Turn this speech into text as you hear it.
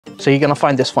So you're gonna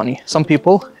find this funny. Some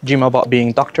people dream about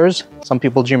being doctors. Some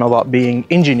people dream about being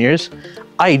engineers.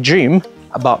 I dream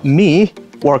about me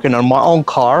working on my own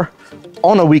car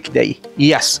on a weekday.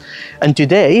 Yes. And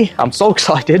today I'm so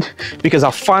excited because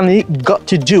I finally got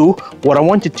to do what I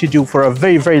wanted to do for a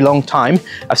very, very long time.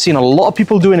 I've seen a lot of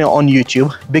people doing it on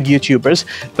YouTube, big YouTubers,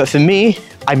 but for me,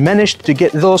 I managed to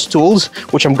get those tools,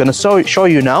 which I'm gonna show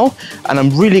you now, and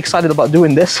I'm really excited about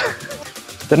doing this.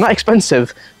 They're not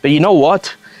expensive, but you know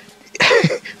what?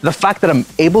 The fact that I'm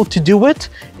able to do it,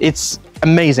 it's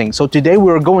amazing. So today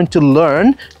we're going to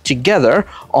learn together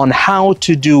on how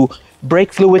to do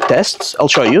brake fluid tests. I'll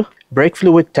show you brake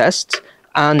fluid tests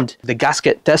and the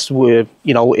gasket test with,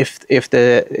 you know, if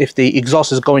the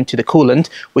exhaust is going to the coolant,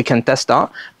 we can test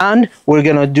that, and we're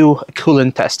gonna do a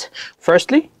coolant test.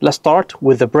 Firstly, let's start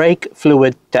with the brake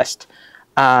fluid test.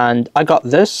 And I got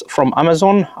this from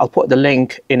Amazon. I'll put the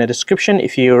link in the description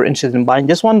if you're interested in buying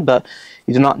this one, but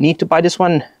you do not need to buy this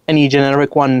one. Any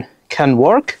generic one can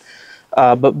work.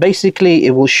 But basically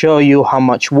it will show you how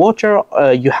much water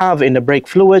you have in the brake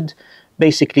fluid.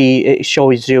 Basically it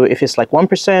shows you if it's like 1%,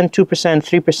 2%,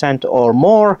 3% or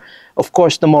more. Of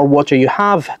course, the more water you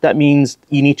have, that means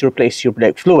you need to replace your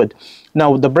brake fluid.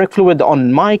 Now the brake fluid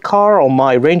on my car, on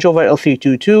my Range Rover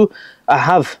L322, I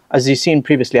have, as you've seen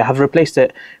previously, I have replaced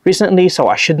it recently, so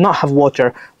I should not have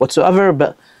water whatsoever,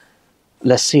 but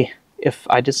let's see if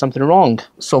I did something wrong.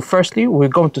 So firstly, we're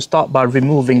going to start by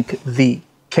removing the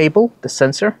cable, the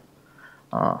sensor.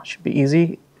 Should be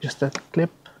easy, just a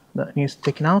clip that needs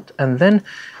taken out, and then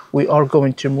we are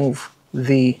going to remove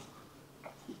the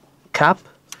cap.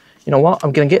 You know what,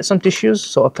 I'm gonna get some tissues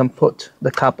so I can put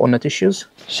the cap on the tissues.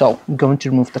 So I'm going to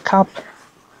remove the cap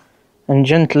and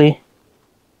gently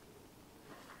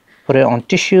put it on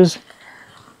tissues.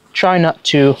 Try not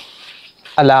to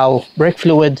allow brake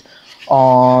fluid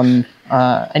on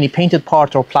any painted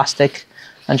part or plastic,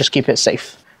 and just keep it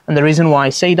safe. And the reason why I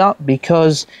say that,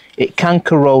 because it can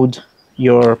corrode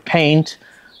your paint,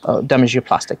 damage your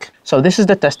plastic. So this is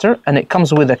the tester, and it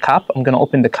comes with a cap. I'm going to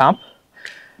open the cap,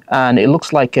 and it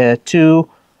looks like two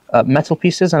metal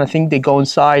pieces, and I think they go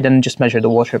inside and just measure the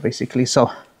water basically.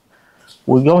 So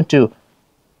we're going to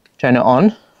turn it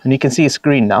on, and you can see it's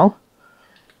green now,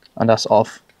 and that's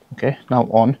off. Okay, now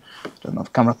on. I don't know if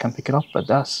the camera can pick it up, but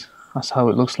that's how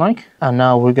it looks like. And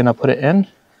now we're gonna put it in.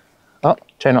 Oh,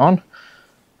 turn it on,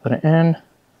 put it in,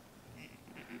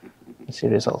 and see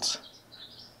results.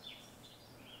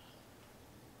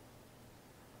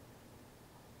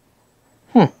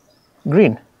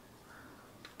 Green.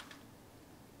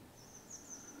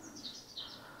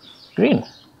 Green.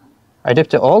 I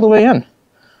dipped it all the way in,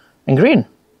 and green.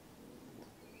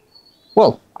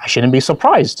 Well, I shouldn't be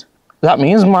surprised. That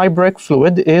means my brake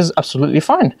fluid is absolutely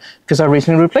fine because I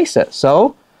recently replaced it.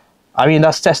 So, I mean,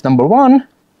 that's test number one,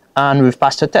 and we've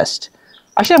passed the test.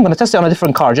 Actually, I'm going to test it on a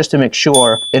different car just to make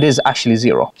sure it is actually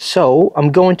zero. So,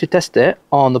 I'm going to test it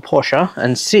on the Porsche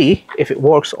and see if it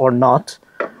works or not.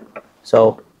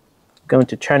 So, I'm going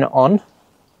to turn it on,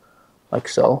 like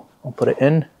so. I'll put it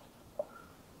in.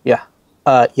 Yeah.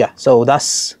 Yeah, so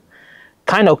that's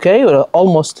kind of okay, or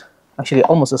almost. Actually,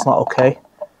 almost is not okay.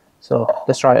 So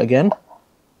let's try it again.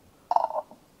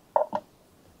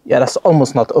 Yeah, that's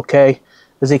almost not okay,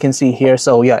 as you can see here.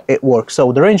 So yeah, it works.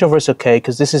 So the Range Rover is okay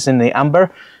because this is in the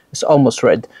amber. It's almost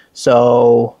red.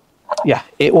 So yeah,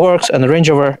 it works, and the Range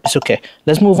Rover is okay.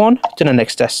 Let's move on to the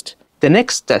next test. The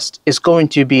next test is going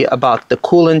to be about the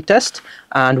coolant test,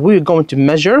 and we're going to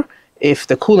measure if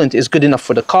the coolant is good enough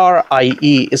for the car,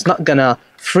 i.e. it's not gonna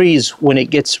freeze when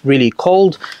it gets really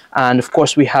cold. And of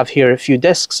course we have here a few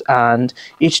discs, and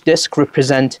each disc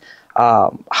represent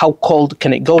how cold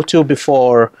can it go to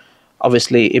before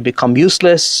obviously it become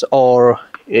useless, or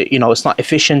you know, it's not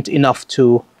efficient enough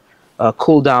to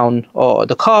cool down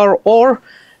the car, or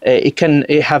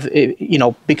it have you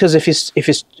know, because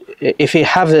if it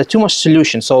have too much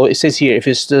solution, so it says here if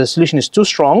the solution is too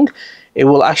strong, it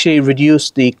will actually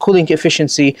reduce the cooling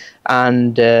efficiency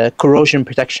and corrosion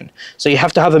protection. So you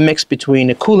have to have a mix between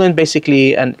a coolant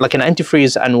basically and like an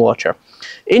antifreeze and water.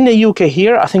 In the UK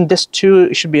here, I think this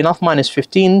too should be enough,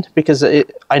 -15, because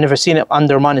I never seen it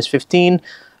under -15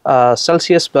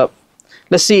 Celsius, but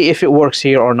let's see if it works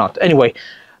here or not. Anyway,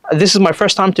 this is my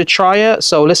first time to try it,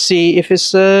 so let's see if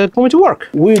it's going to work.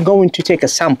 We're going to take a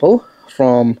sample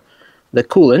from the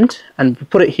coolant and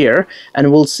put it here,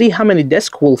 and we'll see how many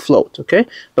discs will float, okay?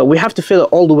 But we have to fill it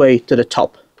all the way to the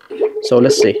top. So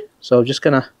let's see. So I'm just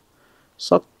gonna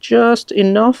suck just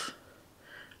enough.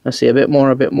 Let's see, a bit more,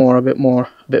 a bit more, a bit more,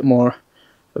 a bit more,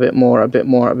 a bit more, a bit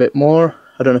more, a bit more.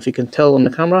 I don't know if you can tell on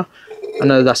the camera. And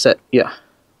that's it, yeah.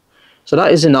 So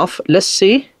that is enough. Let's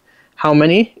see how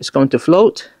many is going to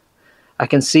float. I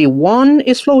can see one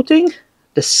is floating,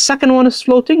 the second one is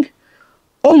floating,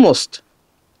 almost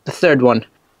the third one.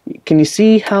 Can you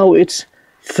see how it's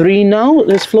 3 now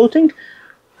that's floating?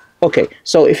 Okay,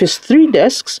 so if it's 3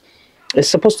 discs, it's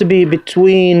supposed to be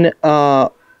between,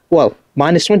 well,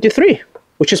 minus 23,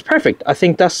 which is perfect. I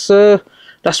think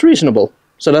that's reasonable.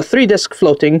 So the 3 disc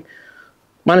floating,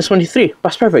 minus 23,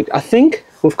 that's perfect. I think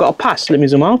we've got a pass. Let me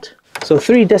zoom out. So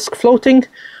 3 disc floating,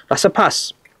 that's a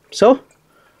pass. So,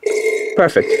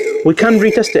 perfect. We can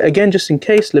retest it again just in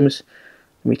case. Let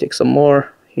me take some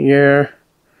more here.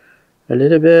 A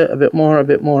little bit, a bit more, a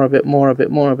bit more, a bit more, a bit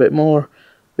more, a bit more, a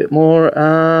bit more,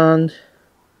 and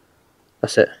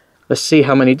that's it. Let's see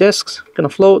how many discs gonna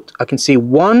float. I can see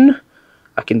 1.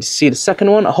 I can see the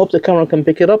second one. I hope the camera can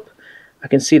pick it up. I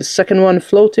can see the second one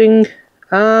floating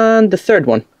and the third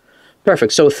one.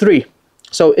 Perfect. So 3.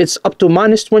 So it's up to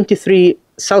minus 23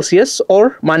 Celsius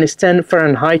or minus 10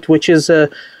 Fahrenheit, which is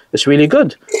it's really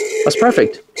good. That's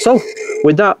perfect. So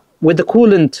with that, with the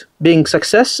coolant being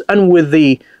success and with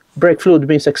the brake fluid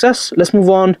being success, let's move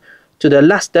on to the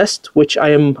last test, which I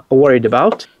am worried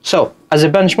about. So as a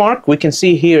benchmark, we can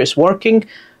see here it's working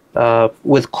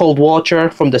with cold water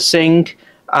from the sink,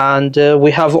 and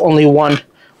we have only one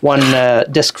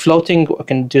disc floating. I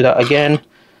can do that again,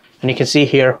 and you can see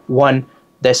here 1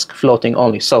 disc floating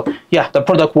only. So yeah, the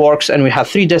product works, and we have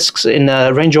 3 discs in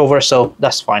Range Rover, so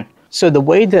that's fine. So the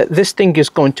way that this thing is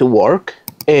going to work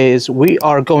is we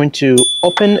are going to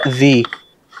open the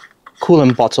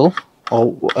coolant bottle,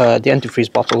 or the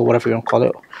antifreeze bottle, whatever you want to call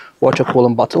it, water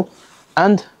coolant bottle,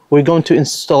 and we're going to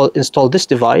install this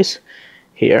device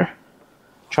here.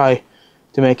 Try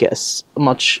to make it as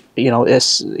much,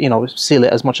 seal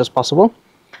it as much as possible.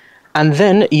 And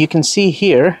then you can see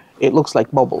here it looks like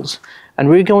bubbles, and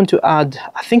we're going to add,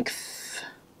 I think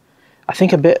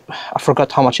a bit, I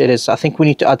forgot how much it is. I think we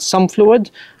need to add some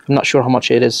fluid. I'm not sure how much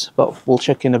it is, but we'll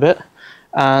check in a bit.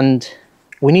 And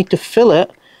we need to fill it,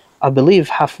 I believe,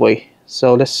 halfway.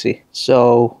 So let's see.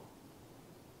 So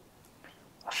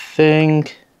I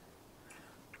think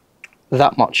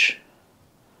that much.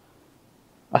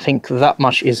 I think that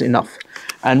much is enough.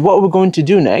 And what we're going to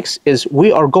do next is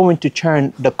we are going to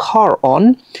turn the car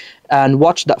on and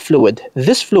watch that fluid.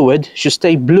 This fluid should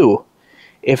stay blue.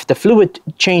 If the fluid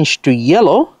changed to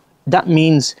yellow, that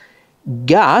means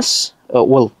gas,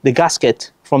 well, the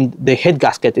gasket from the head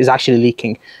gasket is actually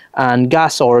leaking, and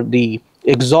gas or the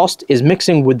exhaust is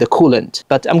mixing with the coolant.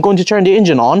 But I'm going to turn the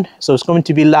engine on, so it's going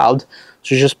to be loud,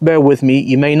 so just bear with me.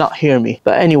 You may not hear me,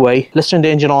 but anyway, let's turn the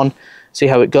engine on, see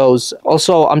how it goes.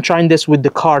 Also, I'm trying this with the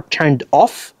car turned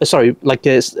off, like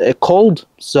it's cold,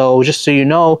 so just so you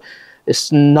know,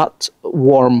 it's not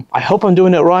warm. I hope I'm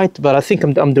doing it right, but I think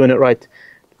I'm doing it right.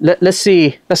 Let's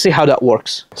see how that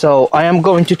works. So I am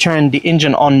going to turn the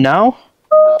engine on now.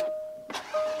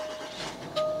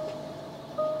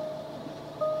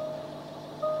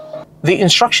 The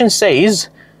instruction says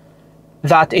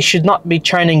that it should not be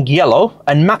turning yellow,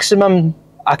 and maximum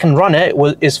I can run it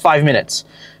is 5 minutes.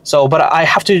 So, but I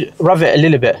have to rev it a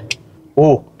little bit.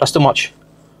 Oh, that's too much.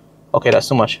 Okay, that's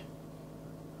too much.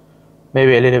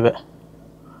 Maybe a little bit.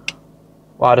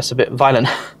 Wow, that's a bit violent.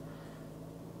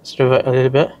 Let's rev it a little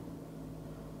bit.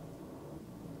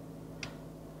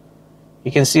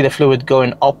 You can see the fluid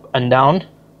going up and down.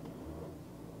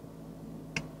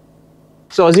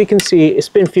 So as you can see, it's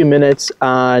been a few minutes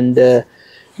and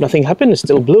nothing happened. It's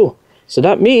still blue. So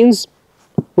that means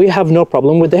we have no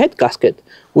problem with the head gasket,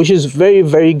 which is very,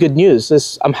 very good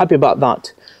news. I'm happy about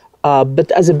that.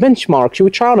 But as a benchmark, should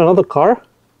we try on another car?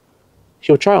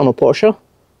 Should we try on a Porsche?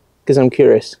 Because I'm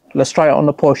curious. Let's try it on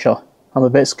the Porsche. I'm a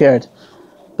bit scared,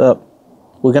 but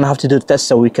we're gonna have to do the test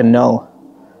so we can know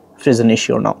if there's an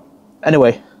issue or not.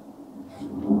 Anyway,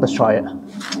 let's try it.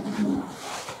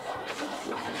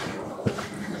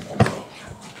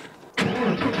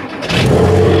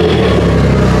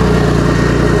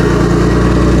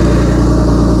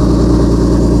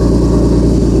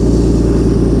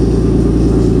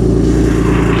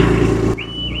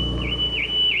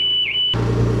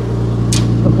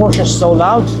 The Porsche is so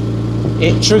loud,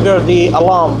 it triggered the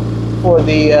alarm for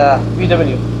the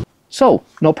VW. So,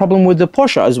 no problem with the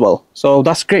Porsche as well. So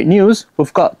that's great news.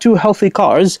 We've got 2 healthy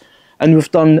cars and we've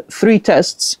done 3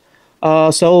 tests.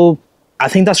 So I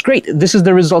think that's great. This is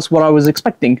the results what I was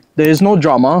expecting. There is no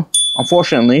drama,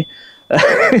 unfortunately,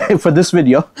 for this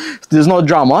video. There's no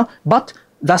drama, but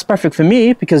that's perfect for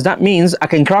me because that means I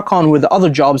can crack on with the other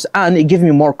jobs and it gives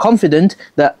me more confidence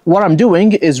that what I'm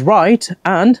doing is right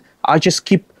and I just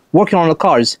keep working on the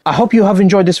cars. I hope you have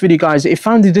enjoyed this video, guys. If you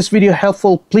found this video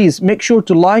helpful, please make sure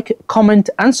to like, comment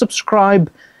and subscribe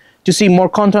to see more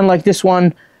content like this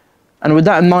one. And with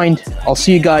that in mind, I'll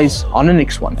see you guys on the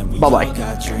next one. Bye-bye.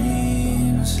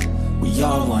 We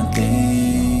all want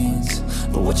things,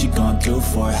 but what you gonna do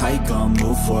for it? How you gonna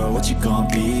move for it? What you gonna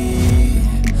be?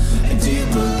 And do you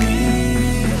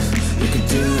believe you can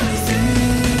do anything?